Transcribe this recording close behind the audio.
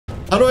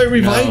How do I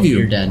revive you?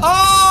 You're dead.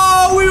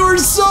 Oh, we were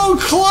so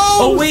close!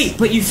 Oh, wait,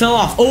 but you fell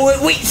off.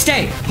 Oh, wait,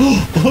 stay.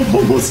 I'm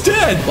almost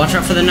dead. Watch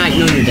out for the knight.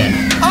 No, you're dead.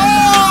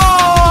 Oh!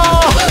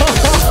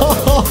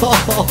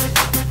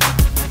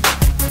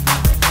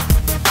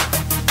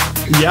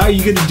 Yeah,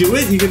 you gonna do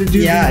it? You gonna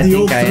do the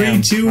old 3,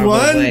 2,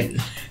 1?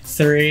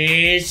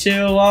 3,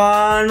 2,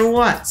 1.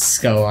 What's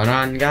going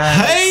on,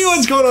 guys? Hey,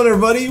 what's going on,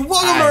 everybody?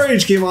 Welcome to our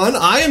HK On.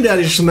 I am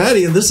Daddy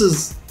Schmatty, and this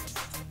is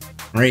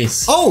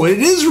Reese. Oh, it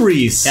is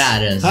Reese.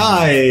 Yeah, it is.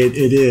 Hi,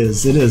 it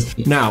is.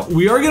 Now,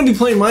 we are going to be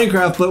playing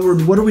Minecraft,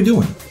 but what are we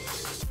doing?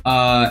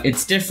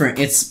 It's different.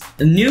 It's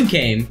a new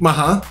game.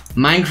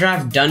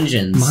 Minecraft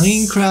Dungeons.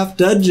 Minecraft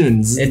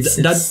Dungeons.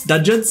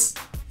 Dungeons?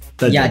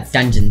 Yeah,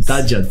 Dungeons.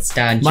 Dungeons.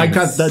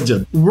 Minecraft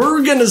Dungeons.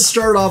 We're going to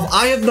start off.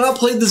 I have not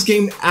played this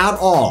game at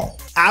all.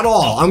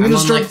 I'm going to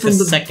start from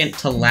the second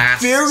to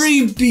last.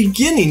 Very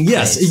beginning.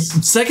 Yes,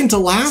 second to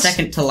last.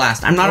 Second to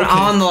last. I'm not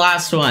on the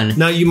last one.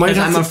 Now you might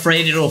have. I'm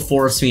afraid it'll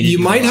force me to. You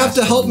might have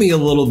to help me a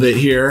little bit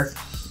here.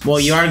 Well,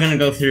 you are going to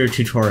go through a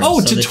tutorial. Oh,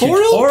 so tutorial?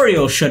 The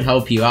tutorial should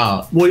help you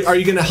out. Well, are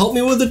you going to help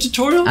me with the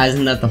tutorial?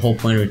 Isn't that the whole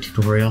point of a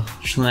tutorial,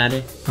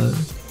 Schmatty?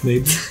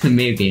 Maybe.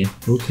 Maybe.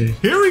 Okay.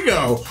 Here we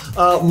go.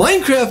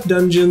 Minecraft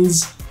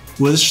Dungeons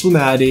with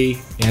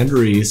Schmatty and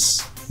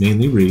Reese,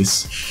 mainly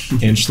Reese,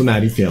 and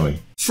Schmatty failing.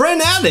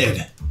 Friend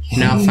added.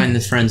 Now find the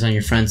friends on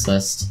your friends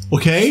list.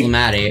 Okay.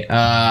 Schmatty,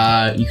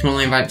 you can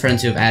only invite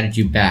friends who have added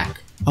you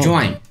back.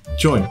 Join.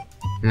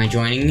 Am I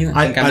joining you?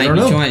 I think I might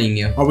be joining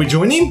you. Are we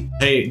joining?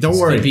 Hey, don't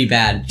worry. Could be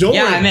bad. Don't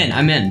worry.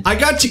 I'm in. I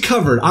got you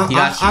covered.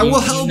 I will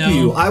help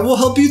you. I will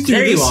help you through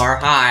this. There you are.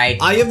 Hi.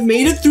 I have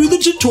made it through the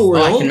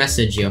tutorial. Oh, I can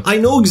message you. I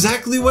know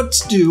exactly what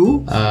to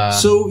do.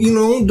 So you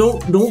know,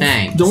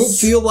 don't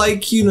feel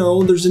like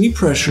there's any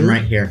pressure. I'm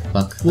right here.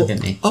 Look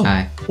at me. Oh,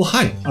 hi. Well,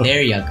 hi. Oh.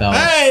 There you go.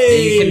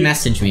 Hey. You can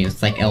message me.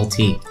 It's like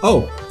LT.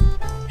 Oh.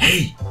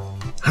 Hey.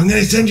 I'm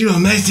gonna send you a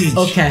message.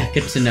 Okay.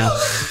 Good to know.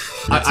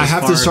 I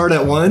have to start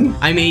at 1?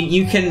 I mean,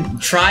 you can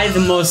try the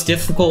most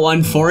difficult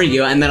one for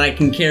you, and then I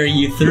can carry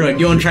you through it.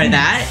 You want to try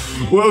that?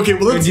 Well, okay,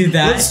 well, let's do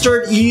that. Let's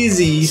start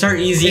easy.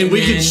 And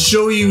we can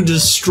show you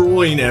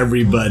destroying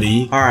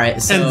everybody. Alright,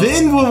 so... And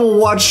then we will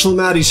watch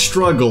Schmatty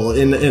struggle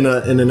in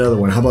another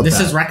one. How about this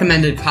is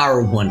recommended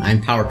power 1. I'm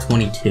power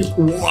 22.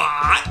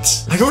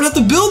 What? I don't have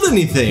to build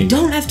anything. You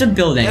don't have to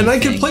build anything. And I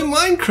can play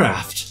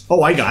Minecraft.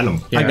 Oh, I got him.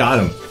 Here. I got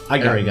him.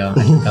 There we go.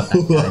 I can cut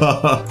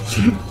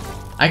that.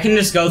 I can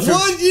just go through.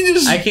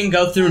 What? I can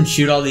go through and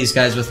shoot all these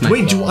guys with my.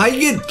 Wait, do I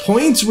get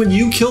points when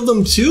you kill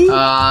them too?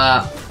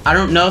 I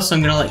don't know, so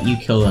I'm gonna let you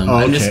kill them. Oh,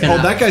 okay. I'm just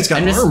gonna, that guy's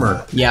got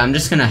armor. Yeah, I'm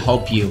just gonna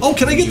help you. Oh,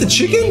 can I get the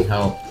chicken?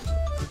 Help.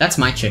 That's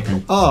my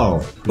chicken.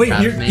 Oh, wait,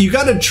 you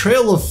got a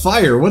trail of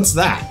fire. What's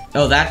that?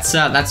 Oh,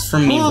 that's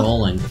from me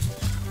rolling.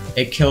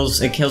 It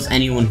kills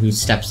anyone who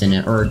steps in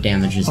it or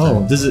damages them.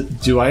 Oh, does it?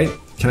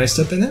 Can I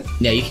step in it?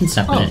 Yeah, you can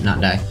step in it, not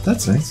die.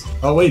 That's nice.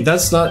 Oh wait,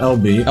 that's not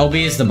LB.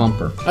 LB is the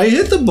bumper. I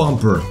hit the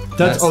bumper.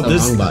 That's wrong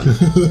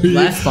button.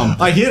 Left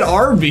bumper. I hit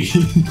RB.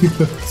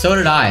 So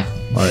did I.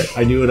 All right,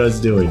 I knew what I was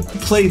doing.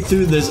 Played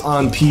through this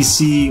on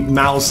PC,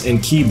 mouse,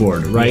 and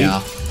keyboard, right?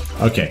 Yeah.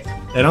 Okay,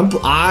 and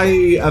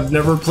I have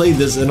never played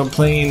this, and I'm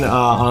playing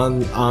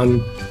on.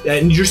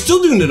 And you're still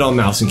doing it on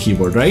mouse and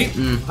keyboard, right?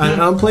 Mm-hmm. And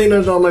I'm playing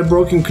it on my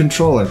broken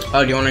controller.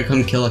 Oh, do you want to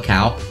come kill a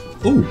cow?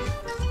 Ooh.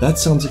 That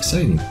sounds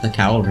exciting. The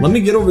cow over Let me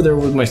get over there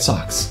with my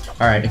socks.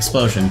 Alright,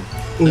 explosion.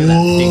 Look at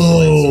that big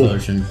boy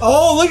explosion.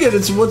 Oh, look at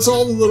it. What's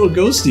all the little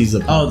ghosties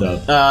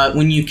up?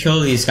 When you kill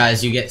these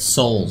guys, you get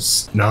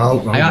souls. No.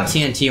 I got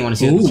TNT. You want to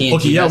see what the TNT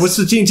okay, yeah, does? what's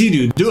the TNT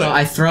do? Do it. So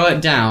I throw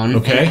it down.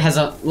 Okay. And it has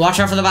a...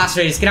 Watch out for the blast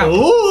radius. Get out.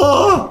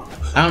 Oh.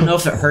 I don't know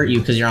if it hurt you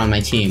because you're on my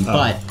team,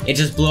 but it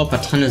just blew up a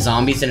ton of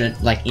zombies and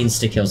it, like,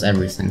 insta-kills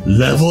everything.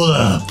 Level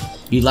up.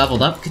 You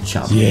leveled up? Good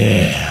job.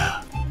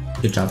 Yeah.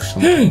 Good job,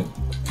 Sean.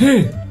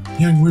 Hey.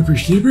 Young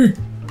whippersnipper,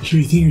 should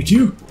we think or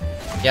two?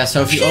 Yeah,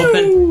 so if you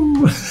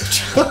open...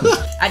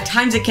 At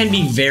times it can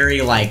be very,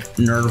 like,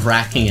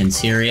 nerve-wracking and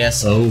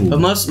serious. Oh. But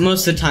most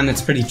of the time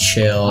it's pretty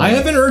chill. I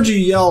haven't heard you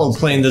yell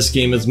playing this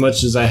game as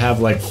much as I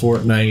have, like,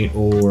 Fortnite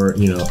or,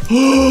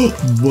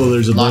 well,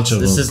 there's a bunch of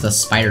them. This is the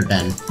spider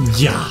den.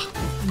 Yeah.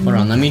 Hold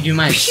on, let me do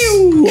my...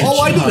 Pew!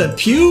 Oh, I did a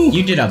pew?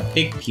 You did a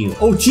big pew.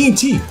 Oh,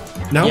 TNT.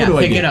 Now what do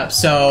I get? Pick it up.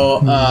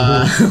 So,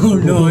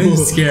 oh no, I'm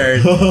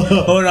scared.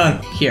 Hold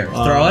on. Here,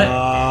 throw it.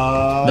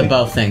 The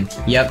bow thing.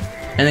 Yep.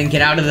 And then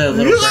get out of the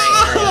little gray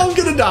area. I'm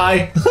gonna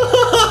die.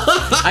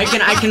 I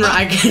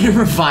can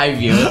revive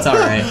you. It's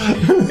alright.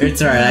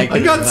 It's alright. I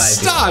got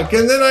stuck,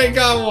 and then I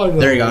got one.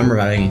 There you go. I'm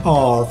reviving you.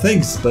 Oh,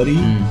 thanks, buddy.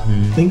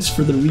 Thanks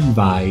for the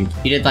revive.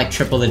 You did like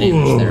triple the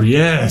damage there.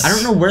 Yes. I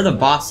don't know where the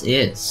boss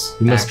is.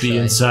 He must be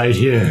inside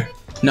here.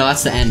 No,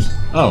 that's the end.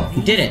 Oh,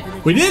 we did it.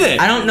 We did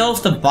it. I don't know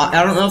if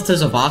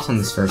there's a boss on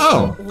this first.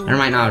 Oh, there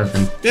might not have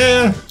been.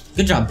 Yeah.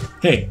 Good job.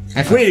 Hey,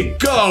 way to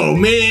go,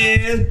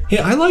 man. Hey,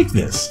 I like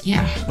this.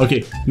 Yeah.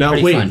 Okay, now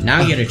pretty wait. Fun.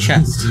 Now you get a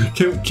chest.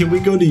 Can we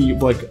go to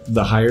like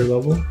the higher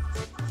level?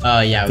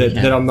 Yeah.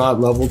 That I'm not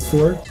leveled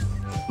for.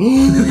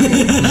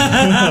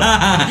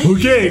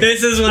 Okay.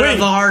 This is one of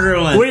the harder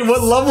ones. Wait,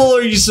 what level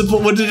are you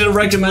supposed? What did it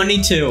recommend?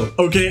 22.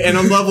 Okay, and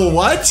I'm level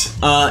what?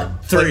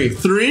 3. Like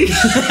 3?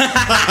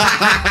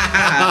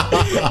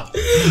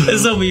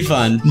 This will be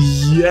fun.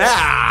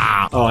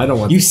 Yeah. Oh, I don't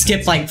want. You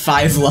skip like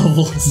 5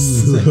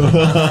 levels.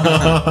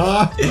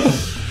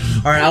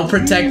 All right, I'll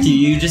protect you.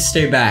 You just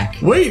stay back.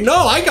 Wait, no,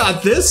 I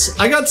got this.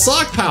 I got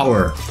sock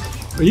power.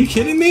 Are you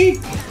kidding me?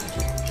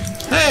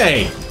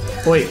 Hey.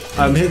 Wait,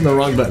 I'm hitting the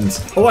wrong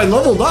buttons. Oh, I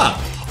leveled up.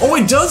 Oh,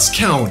 it does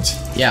count.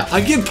 Yeah. I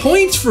get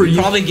points for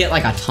you. Probably get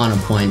like a ton of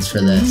points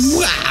for this.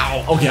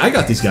 Wow. Okay, I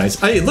got these guys.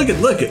 Hey, look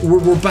at.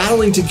 We're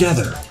battling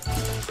together.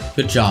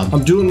 Good job.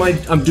 I'm doing my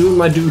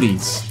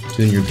duties.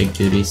 Doing your big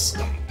duties.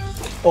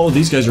 Oh,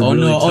 these guys are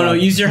really tough. Oh no,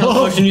 use your health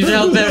potion, use your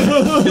health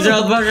potion. Use your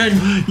health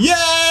potion.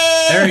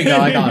 Yay! There you go,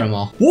 I got them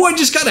all. Whoa, I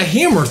just got a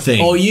hammer thing.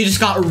 Oh, you just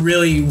got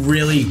really,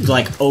 really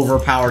like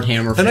overpowered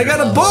hammer. And I got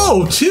a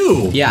bow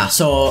too. Yeah,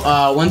 so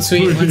once I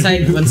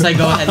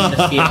go ahead and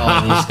defeat all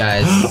of these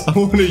guys. I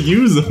want to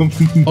use them.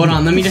 Hold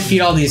on, let me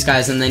defeat all these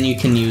guys and then you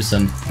can use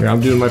them. Here,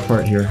 I'm doing my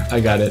part here. I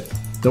got it.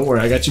 Don't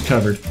worry, I got you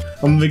covered.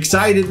 I'm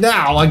excited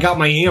now. I got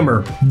my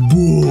hammer.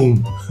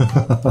 Boom.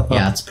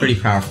 Yeah, it's pretty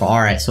powerful.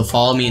 All right, so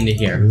follow me into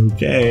here.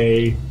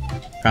 Okay.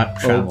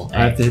 Travel. Oh,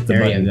 I have to hit the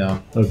button. There you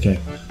go. Okay.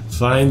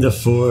 Find the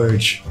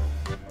forge.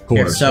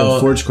 Here, so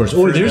forge course.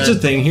 Oh, there's the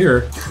thing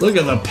here. Look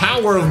at the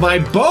power of my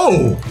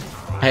bow.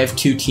 I have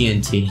 2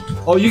 TNT.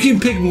 Oh, you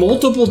can pick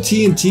multiple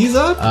TNTs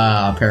up?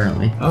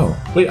 Apparently. Oh.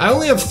 Wait, I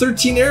only have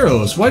 13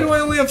 arrows. Why do I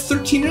only have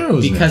 13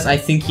 arrows? Because I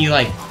think you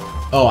like...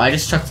 Oh, I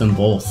just chucked them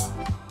both.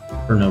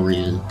 For no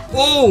reason.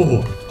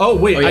 Oh! Oh,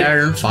 wait. Oh, yeah, I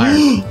earned fire.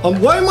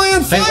 Why am I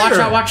on fire?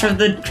 Wait, watch out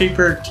the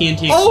creeper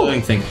TNT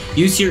exploding thing.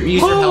 Use your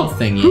health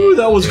thing. Yeah. Ooh,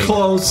 that was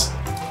close.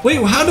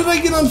 Wait, how did I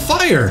get on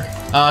fire?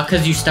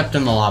 Because you stepped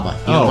in the lava.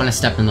 You don't want to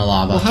step in the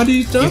lava. Well, how do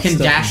you You can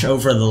dash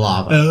over the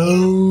lava.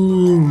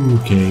 Oh,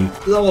 okay.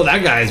 Oh,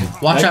 that guy's...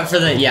 Watch out for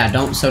the... Yeah,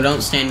 don't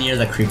stand near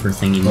the creeper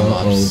thingy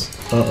mobs.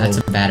 That's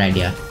a bad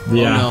idea.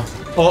 Yeah.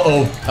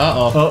 Oh,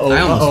 no.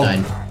 I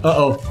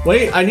almost died.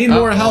 Wait, I need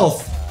more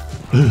health.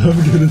 I'm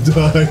gonna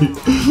die.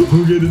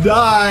 I'm gonna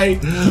die.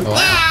 Oh,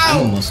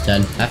 I'm almost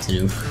dead. That's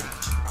new.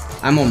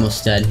 I'm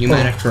almost dead. You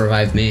might have to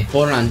revive me.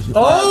 Hold on.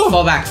 Oh!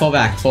 Fall back. Fall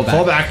back.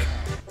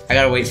 I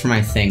gotta wait for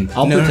my thing.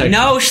 I'll protect you.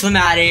 No,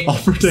 Schlimati. I'll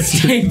protect you.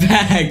 Stay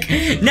back.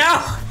 No!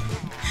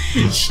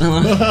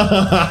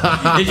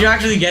 Did you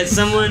actually get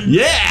someone?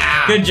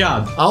 Yeah! Good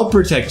job. I'll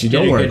protect you.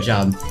 Don't worry. Good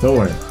job. Don't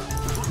worry.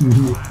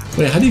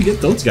 Wait, how do you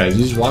get those guys?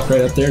 You just walk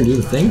right up there and do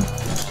the thing?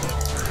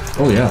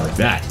 Oh, yeah, like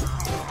that.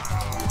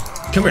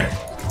 Come here.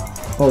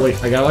 Oh,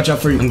 wait, I gotta watch out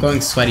for you. I'm going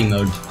sweaty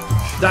mode.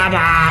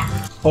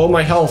 Oh,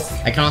 my health.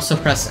 I can also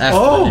press F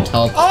to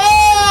teleport.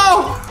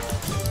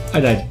 Oh! I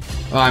died.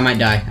 Oh, I might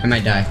die.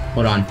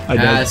 Hold on.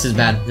 This is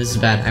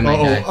bad. I might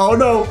die. Oh,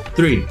 no.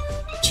 3,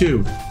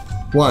 2,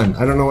 1.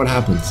 I don't know what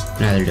happens.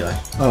 Neither do I.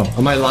 Oh,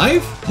 am I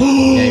alive?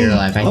 Yeah, you're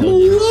alive. I'm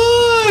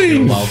alive.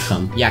 You're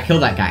welcome. Yeah, kill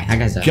that guy. That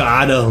guy's up.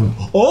 Got him.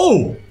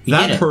 Oh,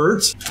 that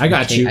hurts. I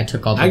got you. I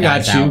took all the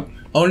guys out.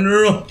 Oh,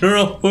 no.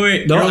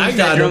 Wait. No, I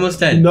got him. You're almost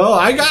dead. No,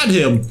 I got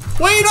him.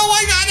 Wait, no,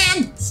 I got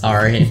him.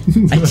 Sorry.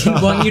 I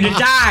didn't want you to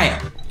die.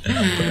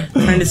 I'm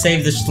trying to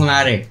save the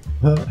Schlimati.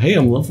 Hey,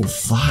 I'm level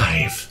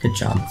 5. Good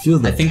job. Feel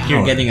the I think power.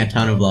 you're getting a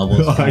ton of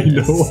levels. I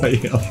know I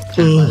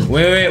am.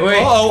 Wait.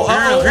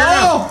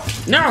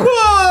 No.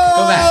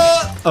 Go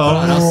back. Hold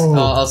on,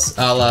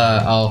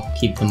 I'll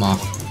keep them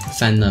off.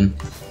 Fend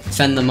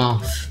them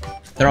off.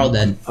 They're all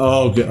dead.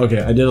 Oh,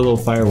 okay. I did a little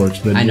fireworks,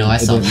 but I know, I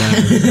saw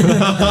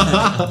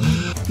that.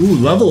 Ooh,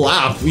 level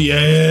up.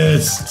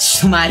 Yes.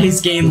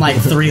 Schlimati's gained like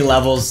 3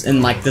 levels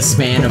in like the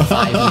span of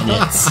 5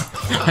 minutes.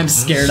 I'm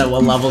scared of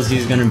what levels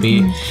he's gonna be.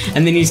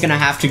 And then he's gonna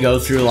have to go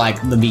through like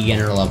the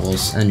beginner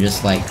levels and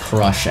just like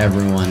crush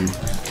everyone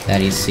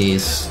that he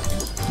sees.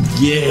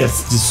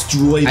 Yes,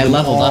 destroy them I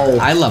leveled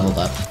all.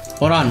 up.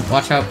 Hold on,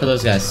 watch out for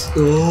those guys.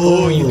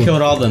 Oh, you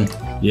killed all them.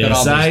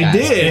 Yes, I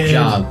did.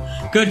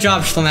 Good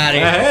job, Schlimati.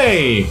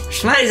 Hey.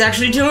 Schlimati's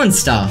actually doing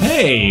stuff.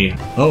 Hey.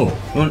 Oh.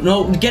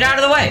 No, get out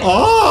of the way.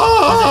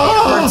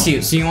 Oh. It hurts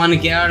you, so you want to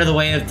get out of the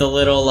way of the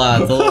little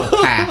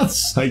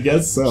paths. I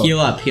guess so. Heal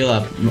up when you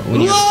have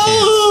a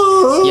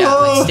chance. Yeah,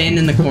 like stand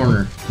in the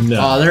corner. No.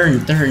 Oh, they're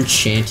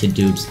enchanted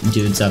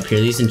dudes up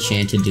here. These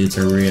enchanted dudes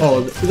are real.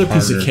 Oh, they're a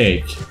piece of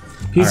cake.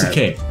 Piece of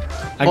cake.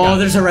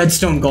 There's a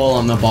redstone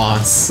golem, the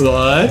boss.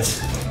 What?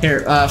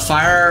 Here,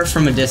 fire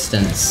from a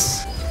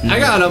distance. I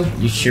got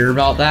him. You sure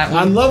about that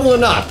one? I'm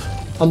leveling up.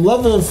 I'm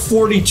level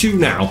 42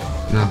 now.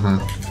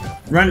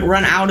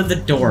 Run out of the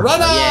door. Run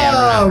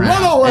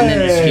run away. And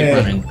then just keep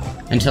running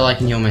until I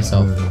can heal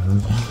myself.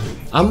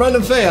 I'm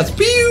running fast.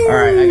 Pew! All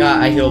right,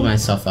 I healed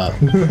myself up.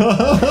 There's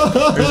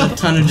a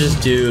ton of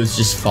just dudes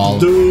just following.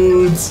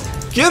 Dudes,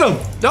 get them!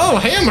 No,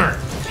 hammer!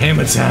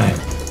 Hammer time.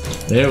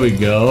 There we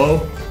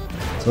go.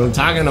 That's what I'm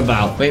talking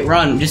about. Wait,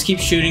 run. Just keep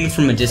shooting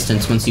from a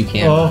distance once you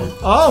can.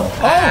 Oh!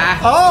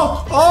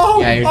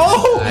 Yeah, you're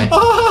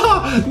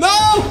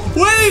no!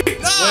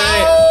 Wait!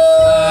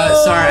 No!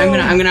 sorry. I'm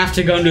gonna have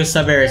to go into a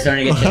sub area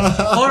starting to get chased.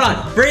 Hold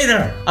on,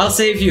 breather. I'll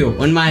save you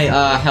when my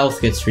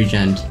health gets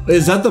regened.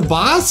 Is that the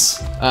boss?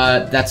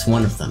 That's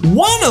one of them.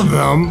 One of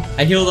them?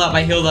 I healed up.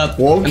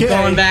 Okay. I'm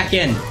going back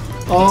in.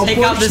 Oh, Take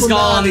poor out this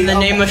golem in the Schlamati.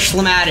 name of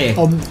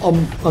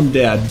Schlamati. I'm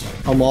dead.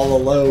 I'm all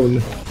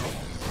alone.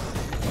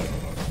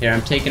 Here,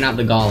 I'm taking out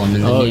the golem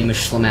in the name of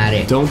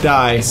Schlamati. Don't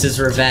die. This is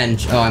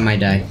revenge. Oh, I might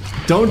die.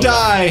 Don't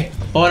die.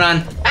 Hold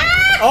on.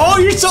 Oh,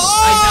 you're so.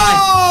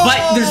 I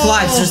died. But there's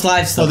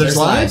lives still. Oh, there's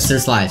lives?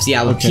 There's lives.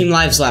 Yeah, Okay. team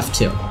lives left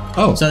too.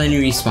 Oh. So then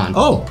you respawn.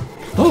 Oh.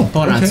 Hold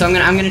on. okay. So I'm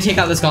gonna take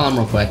out this golem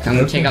real quick. I'm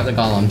gonna take out the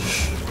golem.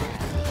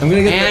 I'm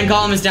gonna get. And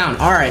golem is down.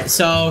 All right.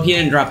 So he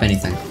didn't drop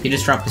anything. He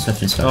just dropped the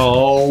swiftness potion.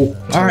 Oh.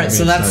 All right.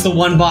 So that's the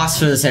one boss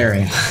for this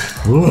area.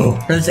 Whoa.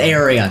 For this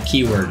area.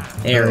 Keyword.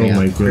 Area. Oh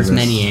my There's goodness.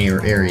 many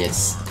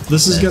areas.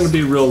 This is gonna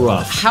be real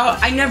rough. How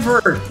I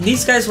never.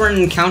 These guys weren't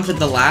encountered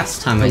the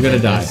last time. I'm gonna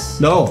did die.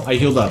 this. No, I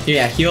healed up.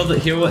 Yeah, heal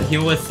with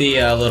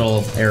the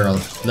little arrow,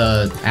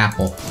 the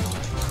apple,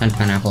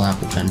 pineapple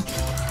apple pen.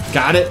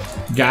 Got it.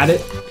 Got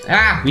it.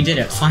 Ah, we did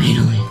it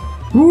finally.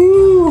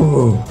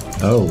 Woo.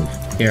 Oh.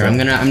 Here, I'm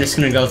just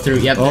gonna go through.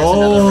 Yep, there's Oh.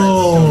 another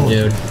redstone,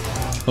 dude.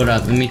 Hold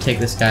up, let me take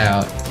this guy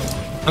out.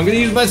 I'm gonna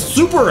use my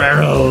super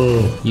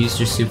arrow. Use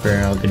your super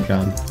arrow. Good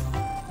job.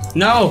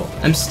 No,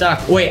 I'm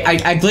stuck. Wait,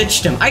 I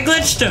glitched him. I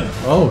glitched him.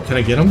 Oh, can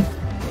I get him?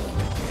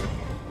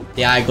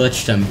 Yeah, I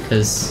glitched him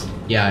because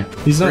yeah.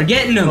 He's not. We're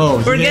getting him.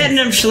 Oh, We're yeah. getting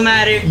him,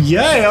 Schlamati.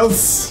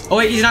 Yes. Oh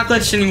wait, he's not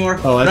glitched anymore.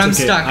 Oh, that's but I'm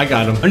okay. stuck. I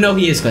got him. Oh no,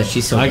 he is glitched.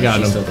 He's still glitched. I got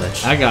He's him. still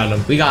glitched. I got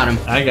him. We got him.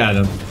 I got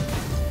him.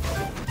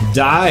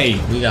 Die.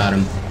 We got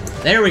him.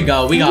 There we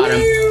go. We got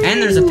him.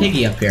 And there's a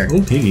piggy up here.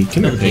 Oh, piggy.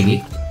 Come here,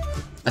 piggy.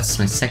 That's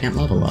my second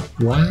level up.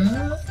 What?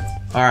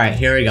 All right,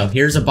 here we go.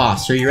 Here's a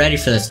boss. Are you ready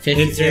for this?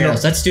 53 in a-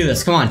 arrows. Let's do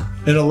this. Come on.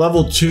 In a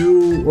level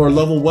 2 or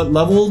level what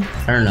level?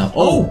 I don't know.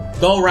 Oh,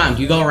 go around.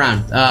 You go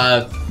around.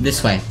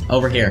 This way.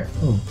 Over here.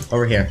 Oh.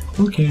 Over here.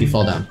 Okay. You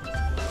fall down.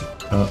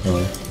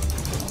 Uh-oh.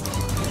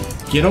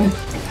 Get him.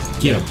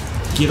 Get him.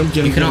 Get him. Get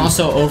him. You can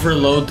also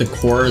overload the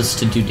cores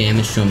to do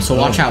damage to him. So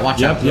watch out.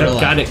 Watch out. Yep.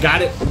 Got it.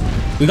 Got it.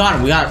 We got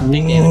him. We got him.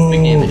 Big damage.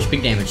 Big damage.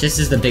 Big damage. This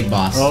is the big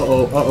boss.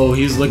 Uh-oh.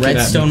 He's looking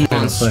Redstone at me.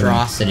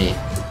 monstrosity.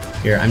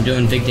 Here, I'm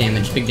doing big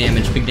damage. Big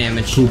damage. Big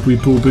damage. Poopy,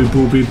 poopy,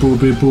 poopy,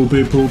 poopy,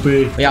 poopy,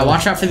 poopy. Yeah,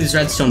 watch out for these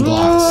redstone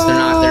blocks.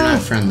 They're not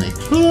friendly.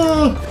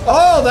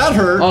 Oh, that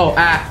hurt. Oh,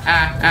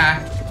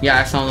 yeah,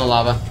 I fell in the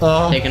lava.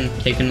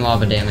 Taking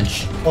lava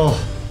damage. Oh.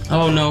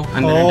 Oh no,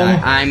 I'm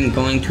gonna die. I'm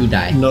going to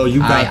die. No, you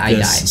got I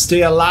this. died.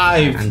 Stay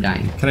alive. I'm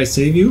dying. Can I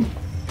save you?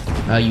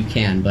 You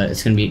can, but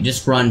it's gonna be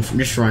just run from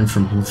now.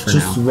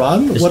 Just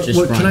run? What Just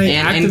can I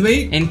and,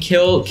 activate? And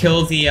kill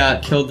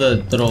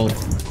the little.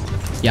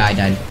 Yeah, I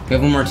died. We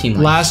have one more team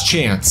left. Last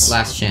chance.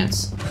 Last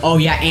chance. Oh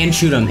yeah, and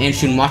shoot him.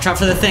 Watch out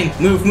for the thing.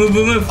 Move.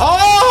 Oh!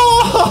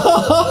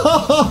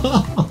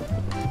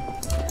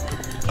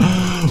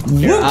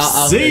 Here,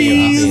 I'll heal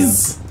you.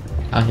 Whoopsies!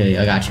 I'll heal you.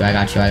 I got you.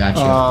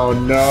 Oh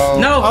no!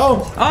 No!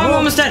 Oh! I'm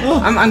almost dead.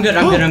 I'm good.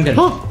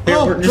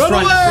 Here, just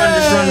run.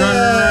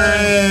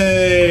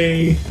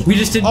 Away! We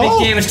just did big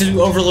damage because we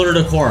overloaded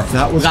a core.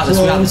 That was we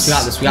got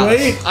this.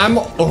 Wait,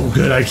 oh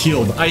good, I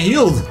healed.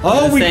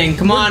 Oh, thing.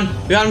 Come on.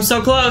 We got him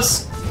so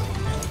close.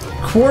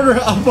 Quarter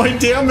of my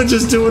damage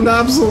is doing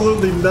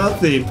absolutely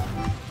nothing.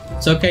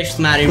 It's okay,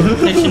 Schmatty. We're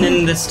pitching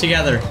in this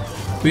together.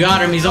 We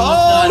got him. He's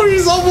almost done. Oh,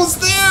 he's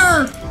almost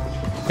there!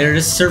 Here,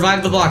 just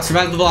survive the blocks.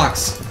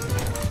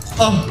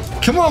 Oh,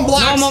 come on,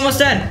 blocks! No, I'm almost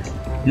dead.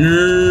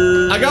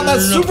 I got that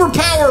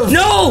superpower!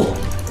 No!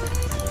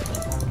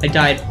 I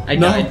died. I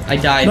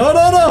died.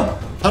 No.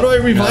 How do I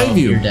revive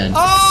you? You're dead.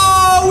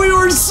 Oh, we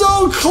were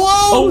so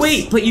close! Oh,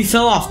 wait, but you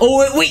fell off.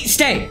 Oh, wait,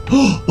 stay.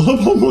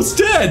 I'm almost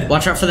dead.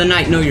 Watch out for the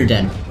knight. No, you're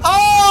dead.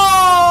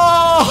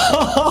 Oh!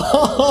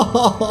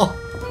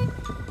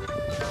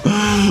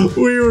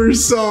 We were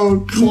so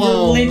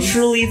close. You're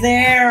literally We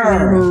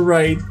there. were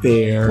right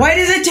there. Why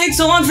does it take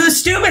so long for the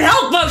stupid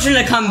health potion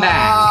to come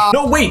back?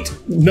 No, wait.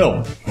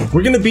 No.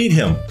 We're gonna beat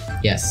him.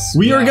 Yes.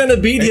 We are gonna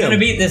beat him. We're gonna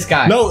beat this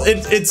guy. No,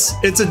 it's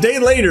a day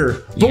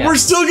later, but Yeah. we're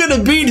still gonna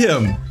beat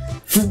him.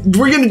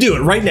 We're gonna do it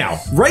right now.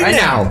 Right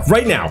now.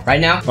 Right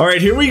now. All right,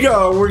 here we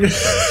go. We're gonna.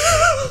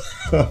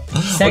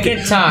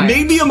 Second time.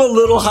 Maybe I'm a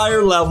little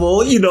higher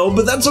level,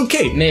 but that's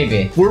okay.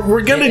 Maybe.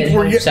 We're gonna It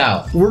helps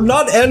out. We're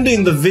not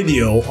ending the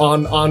video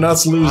on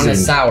us losing. On a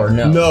sour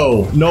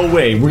note. No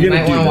way. We're gonna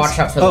might do wanna this. watch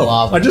out for the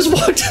lava. I just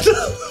walked into.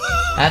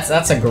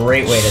 That's a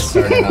great way to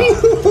start it off.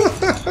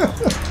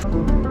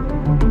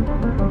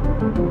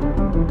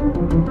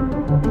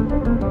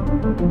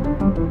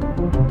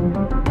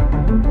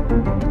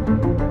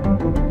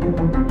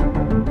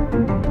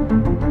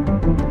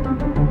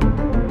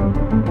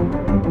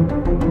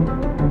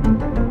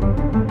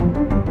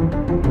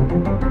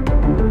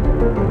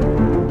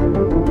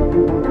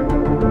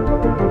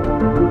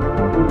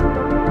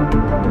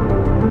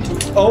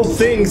 Oh,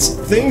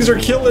 things are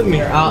killing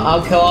me.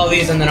 I'll kill all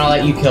these and then I'll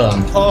let you kill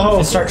them. Oh.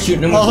 Just start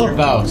shooting them with your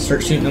bow.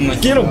 Start shooting them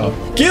with Get your bow.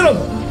 him! Get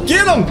him!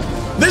 Get him!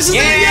 This is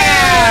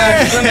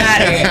Yeah!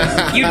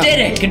 Dramatic. You did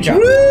it. Good job.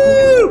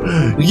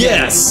 Woo!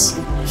 Yes.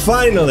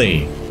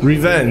 Finally.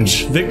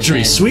 Revenge. Victory.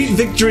 And Sweet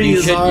victory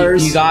is you,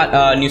 ours. You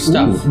got new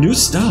stuff. Ooh, new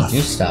stuff.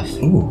 New stuff.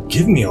 Ooh,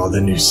 give me all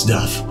the new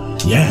stuff.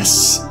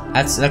 Yes.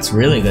 That's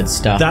really good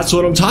stuff. That's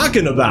what I'm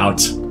talking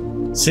about.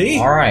 See?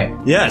 All right.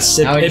 Yes.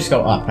 Now we just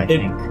go up, I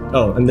think.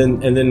 Oh, and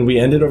then we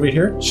end it over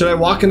here? Should I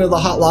walk into the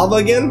hot lava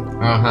again?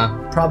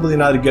 Uh-huh. Probably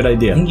not a good I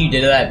idea. think you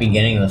did it at the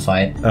beginning of the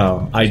fight.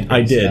 Oh,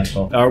 I did.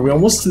 Special. Are we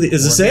almost to the...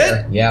 Is this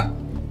it? Yeah.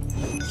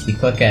 You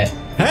click it.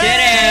 Hey! Did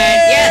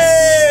it!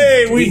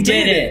 Yes! We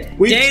did it.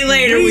 Day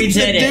later, we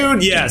did it.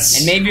 Dude, yes.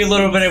 And maybe a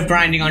little bit of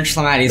grinding on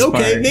Schlamati's part.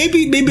 Okay,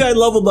 maybe I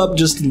leveled up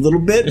just a little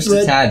bit. Just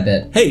a tad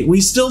bit. Hey,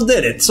 we still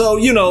did it. So,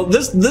 you know,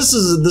 this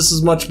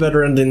is much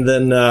better ending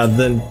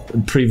than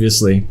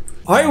previously.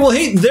 All right, well,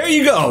 hey, there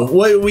you go.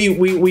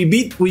 We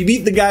beat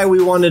the guy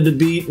we wanted to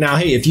beat. Now,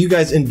 hey, if you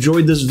guys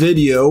enjoyed this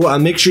video,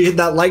 make sure you hit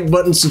that like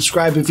button,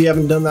 subscribe if you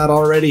haven't done that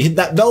already. Hit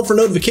that bell for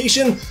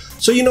notification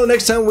so you know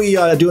next time we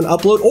do an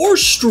upload or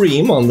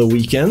stream on the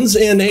weekends.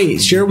 And hey,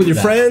 share with your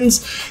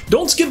friends.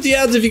 Don't skip the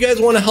ads if you guys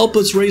want to help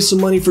us raise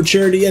some money for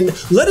charity. And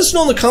let us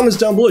know in the comments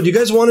down below. Do you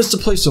guys want us to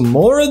play some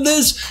more of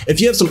this?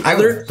 If you have some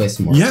other, play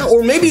some more. Yeah,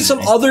 or maybe some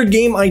other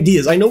game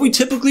ideas. I know we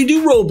typically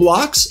do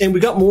Roblox, and we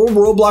got more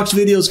Roblox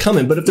videos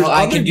coming. But if there's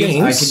other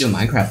games, I could do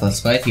Minecraft Let's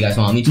Play if you guys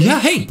want me to.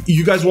 Yeah, hey,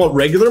 you guys want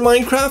regular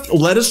Minecraft?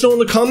 Let us know in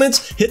the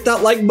comments. Hit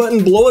that like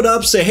button, blow it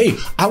up, say, hey,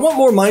 I want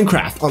more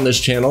Minecraft on this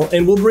channel,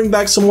 and we'll bring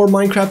back some more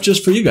Minecraft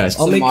just for you guys.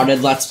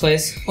 Modded Let's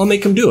Plays. I'll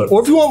make them do it. Or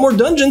if you want more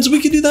dungeons,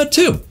 we could do that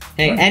too.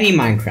 Hey, any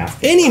Minecraft.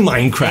 Any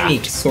Minecraft.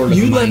 Any sort of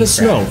You Minecraft. let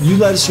us know. You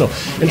let us know.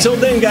 Until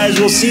then, guys,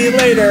 we'll see you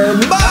later.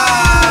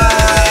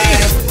 Bye!